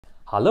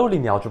Hello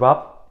linear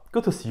algebra,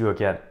 good to see you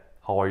again.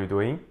 How are you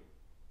doing?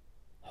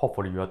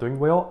 Hopefully you are doing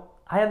well.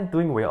 I am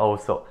doing well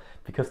also,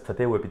 because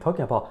today we'll be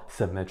talking about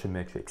symmetric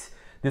matrix.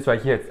 This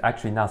right here is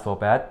actually not so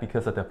bad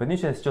because the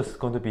definition is just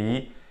going to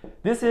be,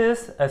 this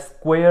is a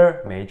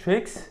square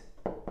matrix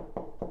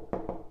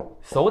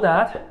so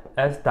that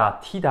S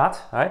dot T dot,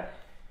 right?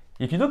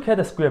 If you look at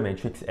the square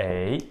matrix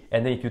A,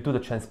 and then if you do the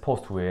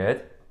transpose to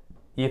it,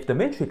 if the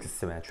matrix is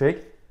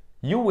symmetric,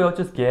 you will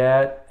just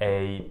get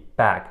a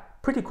bag.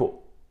 Pretty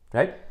cool,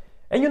 right?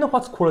 And you know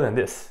what's cooler than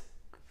this?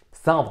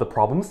 Some of the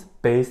problems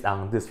based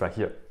on this right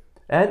here.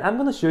 And I'm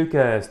going to show you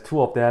guys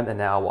two of them, and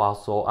then I will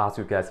also ask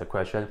you guys a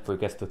question for you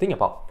guys to think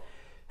about.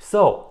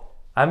 So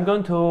I'm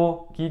going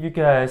to give you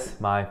guys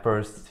my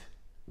first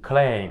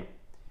claim.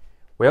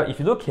 Well, if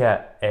you look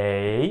at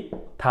A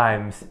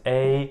times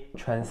A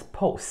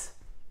transpose,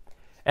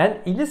 and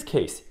in this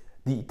case,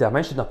 the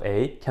dimension of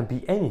A can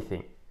be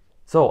anything.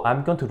 So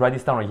I'm going to write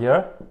this down right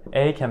here.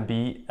 A can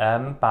be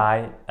m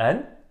by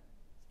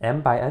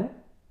n,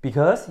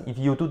 because if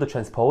you do the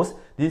transpose,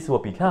 this will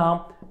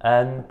become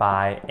n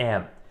by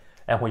m.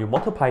 And when you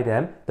multiply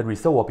them, the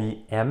result will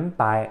be m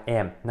by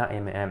m, not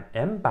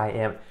m by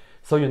m.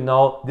 So you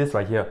know this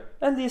right here,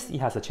 at least it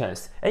has a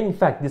chance. And in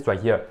fact, this right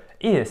here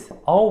is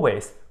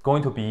always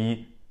going to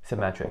be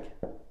symmetric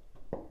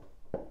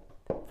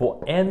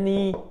for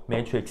any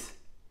matrix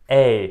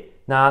A,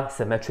 not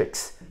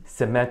symmetrics,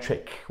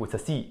 symmetric with a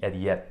C at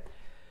the end.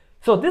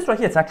 So this right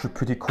here is actually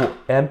pretty cool.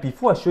 And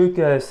before I show you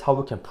guys how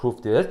we can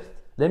prove this,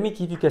 let me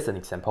give you guys an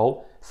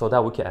example so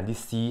that we can at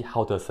least see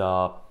how does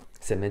a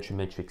symmetric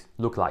matrix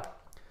look like.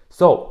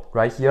 So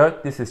right here,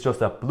 this is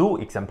just a blue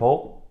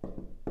example.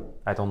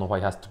 I don't know why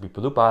it has to be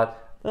blue,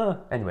 but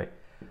anyway.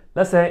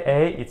 Let's say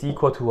A is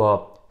equal to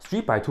a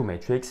 3 by 2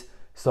 matrix.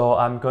 So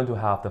I'm going to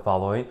have the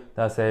following.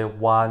 Let's say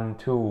 1,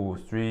 2,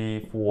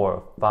 3,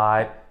 4,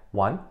 5,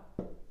 1.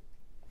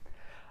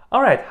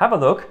 All right, have a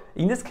look.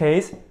 In this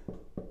case,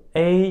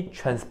 A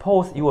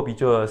transpose, it will be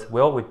just,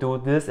 well, we do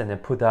this and then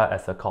put that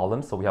as a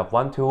column. So we have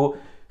 1, 2,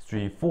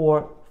 3,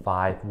 4,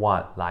 5,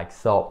 1, like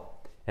so.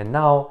 And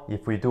now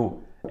if we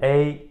do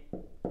A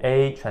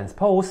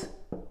transpose,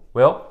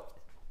 well,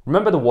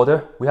 remember the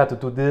order, we have to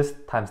do this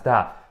times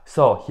that.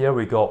 So here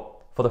we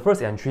go. For the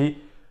first entry,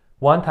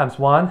 1 times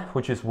 1,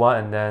 which is 1,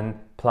 and then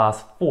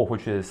plus 4,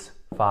 which is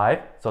 5.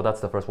 So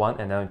that's the first one,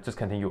 and then just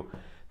continue.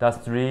 That's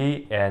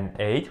 3 and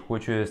 8,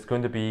 which is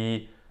going to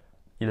be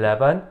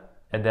 11,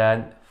 and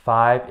then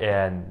 5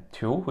 and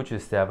 2, which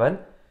is 7.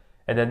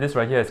 And then this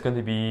right here is going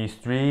to be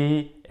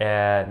 3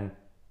 and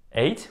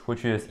 8,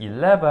 which is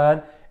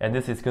 11. And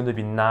this is going to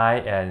be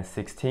 9 and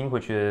 16,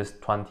 which is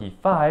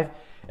 25.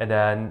 And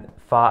then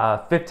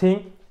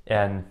 15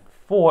 and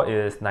 4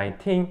 is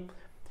 19.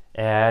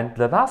 And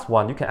the last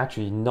one, you can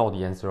actually know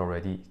the answer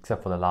already,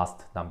 except for the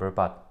last number.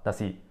 But let's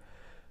see.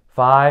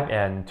 5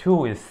 and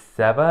 2 is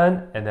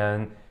 7. And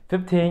then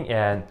 15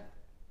 and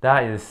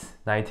that is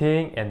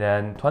 19, and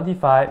then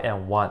 25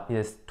 and 1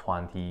 is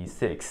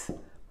 26.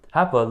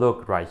 Have a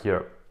look right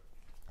here.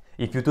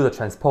 If you do the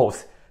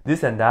transpose,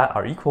 this and that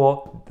are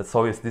equal,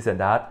 so is this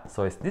and that,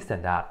 so is this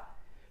and that.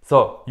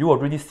 So you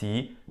already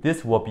see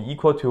this will be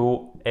equal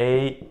to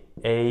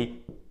A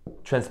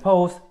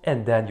transpose,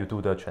 and then you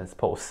do the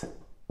transpose.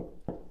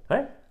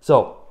 Right?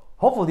 So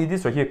hopefully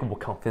this right here will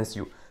convince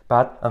you.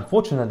 But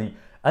unfortunately,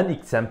 an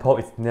example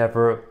is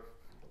never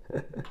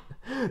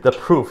the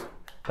proof.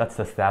 That's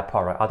the sad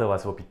part, right?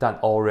 Otherwise, it will be done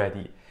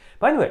already.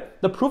 But anyway,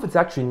 the proof is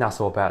actually not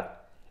so bad.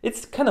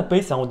 It's kind of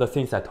based on the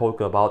things I told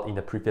you about in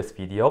the previous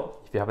video.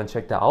 If you haven't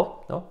checked that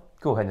out, no,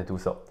 go ahead and do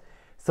so.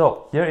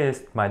 So here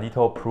is my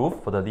little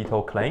proof for the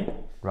little claim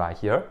right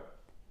here.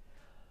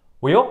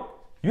 Well,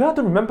 you have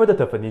to remember the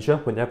definition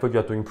whenever you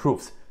are doing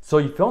proofs. So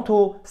if you want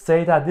to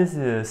say that this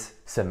is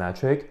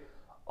symmetric,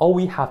 all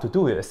we have to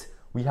do is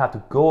we have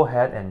to go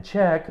ahead and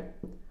check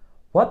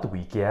what do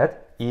we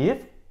get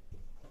if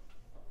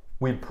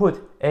we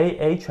put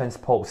A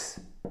transpose,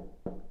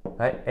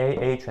 right?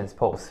 A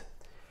transpose,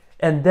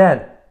 and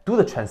then do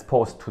the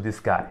transpose to this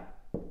guy.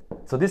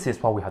 So this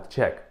is what we have to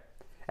check.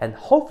 And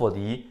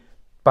hopefully,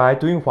 by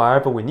doing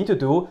whatever we need to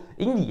do,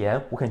 in the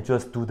end, we can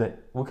just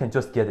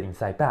get the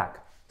inside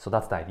back. So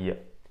that's the idea.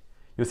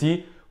 You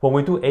see, when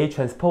we do A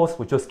transpose,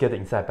 we just get the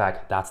inside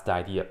back. That's the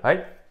idea,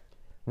 right?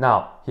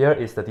 Now, here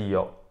is the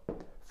deal.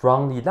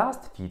 From the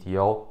last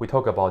video, we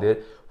talked about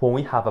it. When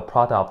we have a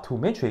product of two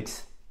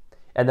matrices,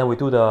 and then we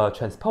do the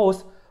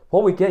transpose,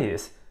 what we get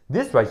is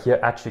this right here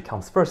actually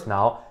comes first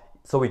now.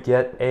 So we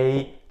get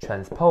A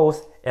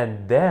transpose,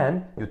 and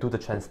then you do the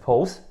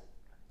transpose,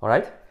 all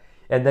right?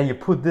 And then you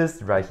put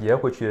this right here,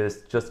 which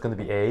is just going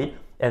to be A,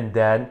 and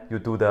then you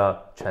do the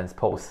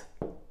transpose.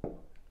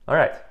 All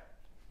right,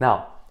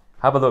 now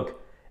have a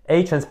look.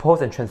 A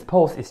transpose and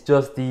transpose is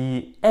just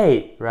the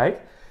A,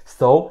 right?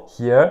 So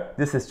here,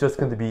 this is just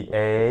going to be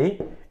A,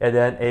 and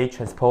then A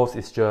transpose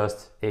is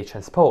just A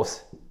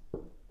transpose.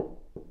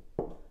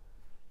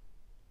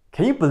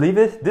 Can you believe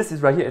it? This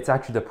is right here, it's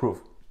actually the proof.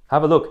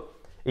 Have a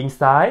look.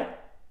 Inside,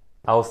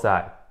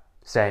 outside,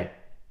 same,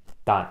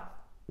 done.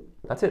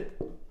 That's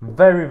it.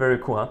 Very, very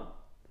cool, huh?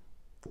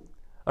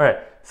 All right,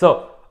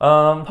 so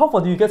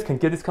hopefully you guys can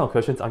get this kind of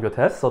questions on your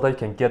test so that you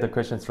can get the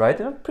questions right.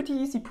 They're pretty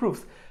easy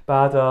proofs,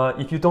 but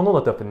if you don't know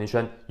the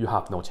definition, you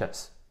have no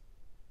chance.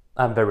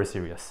 I'm very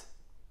serious,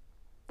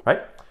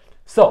 right?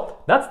 So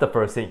that's the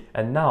first thing.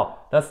 And now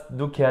let's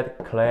look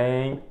at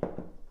claim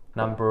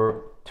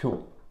number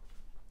 2.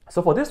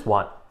 So for this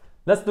one,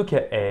 let's look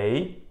at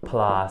A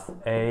plus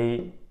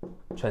A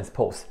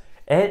transpose.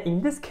 And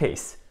in this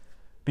case,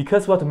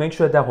 because we have to make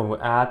sure that when we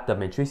add the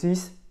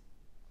matrices,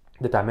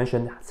 the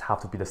dimensions have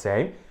to be the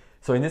same.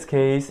 So in this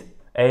case,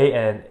 A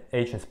and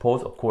A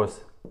transpose, of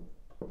course,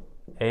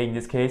 A in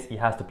this case, it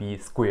has to be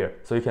square.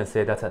 So you can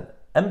say that's an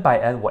n by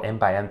n or n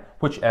by n,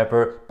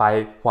 whichever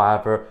by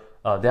whatever,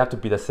 they have to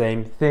be the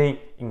same thing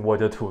in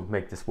order to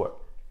make this work.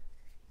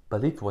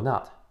 Believe it or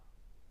not,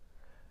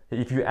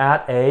 if you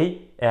add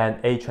A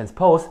and A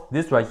transpose,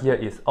 this right here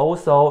is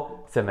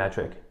also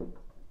symmetric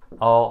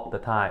all the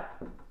time.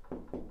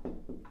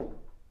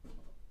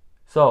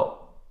 So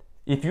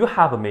if you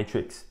have a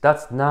matrix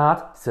that's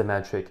not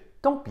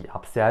symmetric, don't be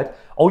upset.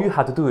 All you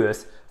have to do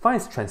is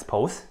find its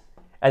transpose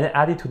and then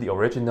add it to the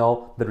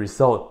original. The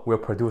result will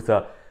produce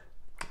a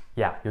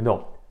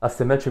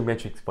symmetric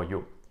matrix for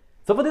you.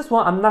 So for this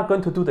one, I'm not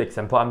going to do the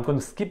example. I'm going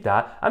to skip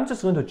that. I'm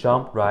just going to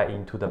jump right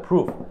into the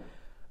proof.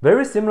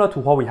 Very similar to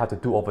what we have to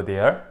do over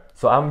there.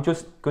 So I'm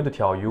just going to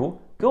tell you,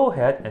 go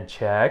ahead and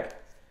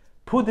check.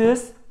 Put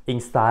this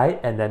inside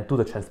and then do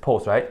the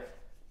transpose, right?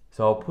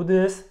 So put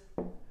this,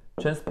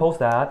 transpose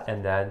that,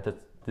 and then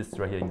this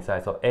right here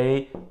inside. So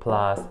A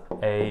plus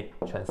A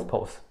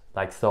transpose,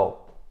 like so.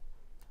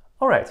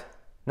 All right,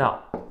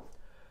 now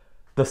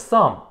the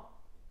sum,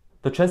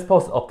 the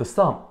transpose of the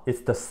sum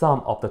is the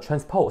sum of the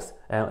transpose.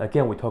 And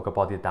again, we talked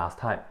about it last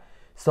time.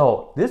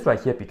 So this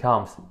right here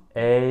becomes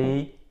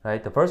A,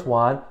 right? The first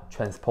one,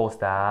 transpose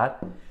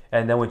that.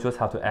 And then we just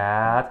have to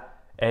add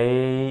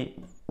A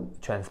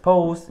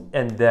transpose,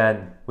 and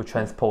then we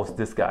transpose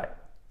this guy,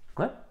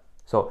 right?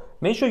 So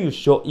make sure you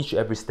show each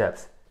every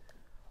steps.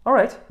 All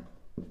right,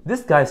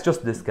 this guy is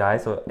just this guy,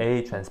 so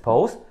A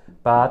transpose,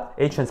 but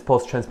A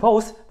transpose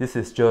transpose, this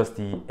is just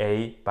the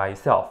A by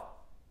itself.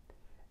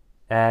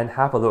 And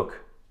have a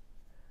look.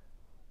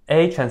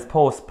 A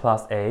transpose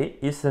plus A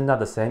is not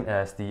the same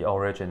as the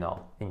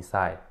original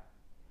inside.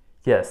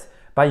 Yes,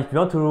 but if you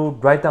want to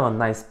write down a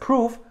nice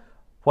proof,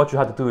 what you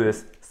have to do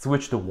is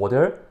switch the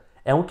order,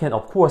 and we can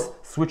of course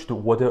switch the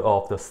order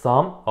of the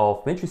sum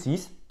of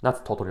matrices. That's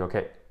totally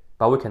okay,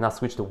 but we cannot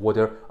switch the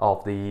order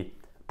of the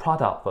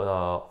product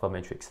for the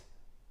matrix.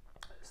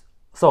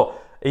 So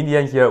in the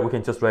end here, we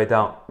can just write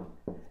down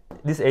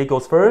this A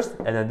goes first,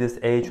 and then this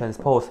A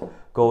transpose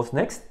goes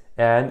next,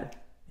 and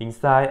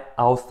inside,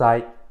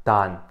 outside,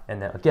 done.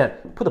 And then again,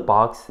 put a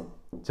box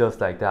just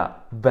like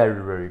that.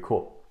 Very, very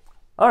cool.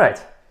 All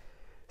right,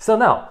 so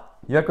now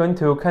you're going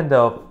to kind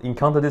of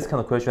encounter this kind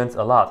of questions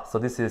a lot. So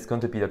this is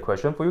going to be the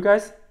question for you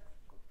guys,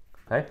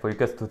 right? For you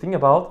guys to think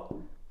about,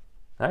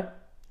 right?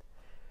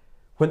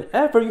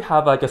 Whenever you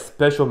have like a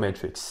special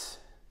matrix,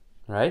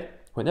 right?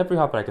 Whenever you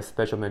have like a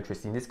special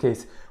matrix, in this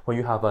case, when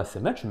you have a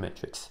symmetric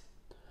matrix,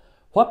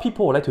 what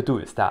people would like to do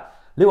is that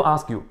they will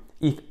ask you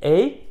if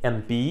A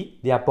and B,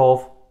 they are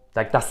both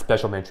like that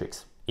special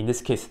matrix. In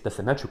this case, the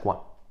symmetric one.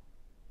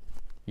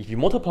 If you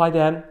multiply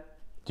them,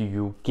 do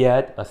you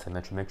get a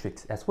symmetric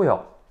matrix as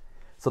well?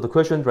 So the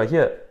question right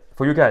here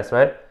for you guys,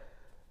 right?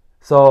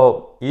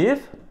 So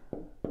if,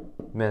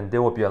 man,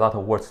 there will be a lot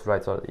of words,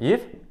 right? So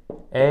if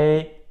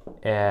A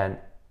and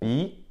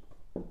B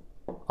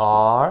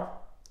are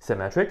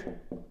symmetric,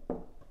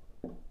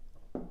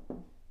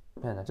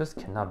 man, I just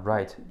cannot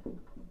write.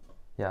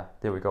 Yeah,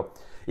 there we go.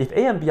 If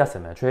A and B are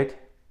symmetric,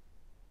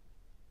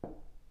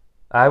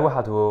 I will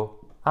have to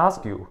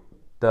ask you,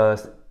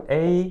 does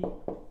A,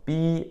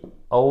 B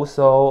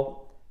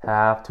also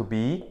have to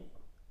be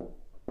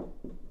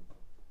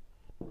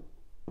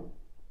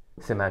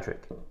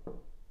symmetric?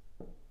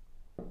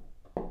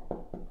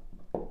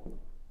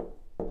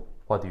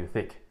 What do you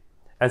think?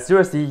 And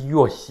seriously,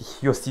 you'll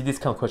see these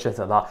kind of questions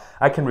a lot.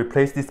 I can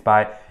replace this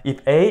by if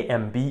A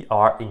and B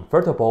are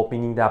invertible,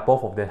 meaning that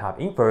both of them have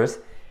inverse,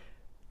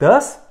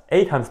 does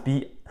A times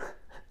B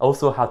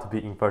also have to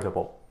be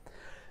invertible?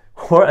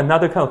 Or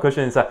another kind of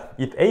question is that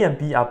if A and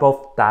B are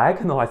both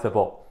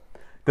diagonalizable,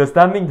 does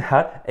that mean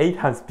that A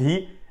times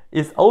B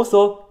is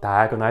also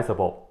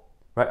diagonalizable?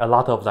 Right? A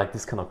lot of like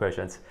this kind of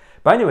questions.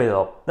 But anyway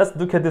though, let's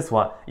look at this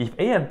one. If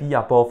A and B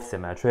are both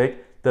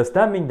symmetric, does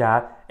that mean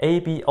that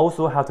AB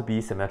also have to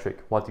be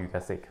symmetric? What do you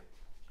guys think?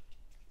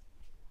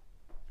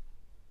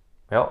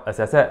 Well, as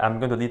I said, I'm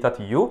going to leave that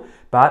to you,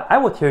 but I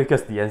will tell you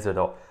guys the answer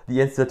though.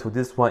 The answer to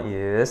this one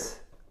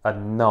is a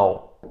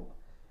no.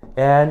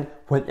 And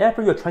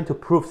whenever you're trying to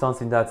prove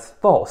something that's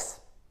false,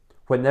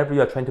 whenever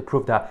you're trying to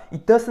prove that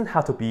it doesn't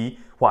have to be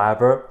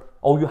whatever,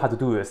 all you have to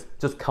do is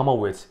just come up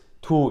with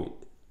two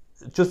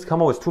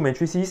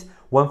matrices,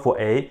 one for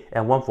A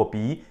and one for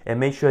B, and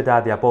make sure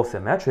that they are both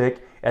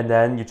symmetric, and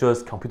then you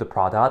just compute the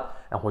product.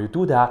 And when you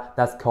do that,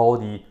 that's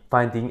called the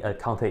finding a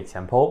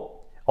counterexample.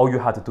 All you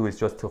have to do is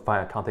just to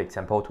find a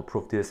counterexample to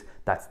prove this.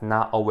 That's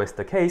not always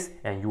the case,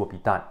 and you will be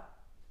done.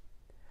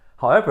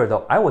 However,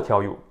 though, I will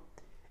tell you,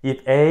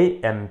 if A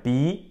and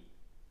B,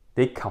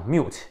 they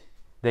commute,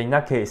 then in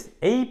that case,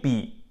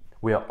 AB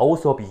will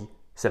also be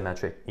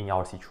symmetric in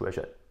our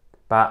situation.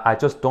 But I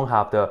just don't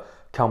have the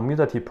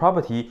commutative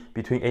property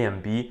between A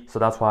and B, so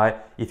that's why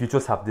if you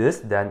just have this,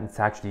 then it's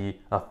actually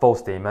a false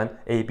statement.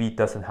 AB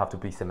doesn't have to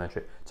be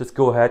symmetric. Just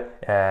go ahead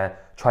and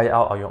try it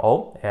out on your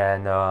own,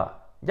 and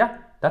yeah,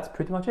 that's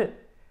pretty much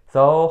it.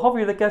 So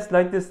hopefully you guys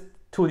like this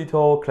 2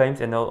 little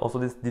claims and also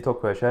this little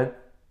question,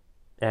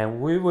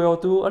 and we will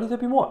do a little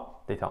bit more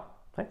later.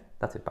 Okay,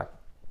 that's it, bye.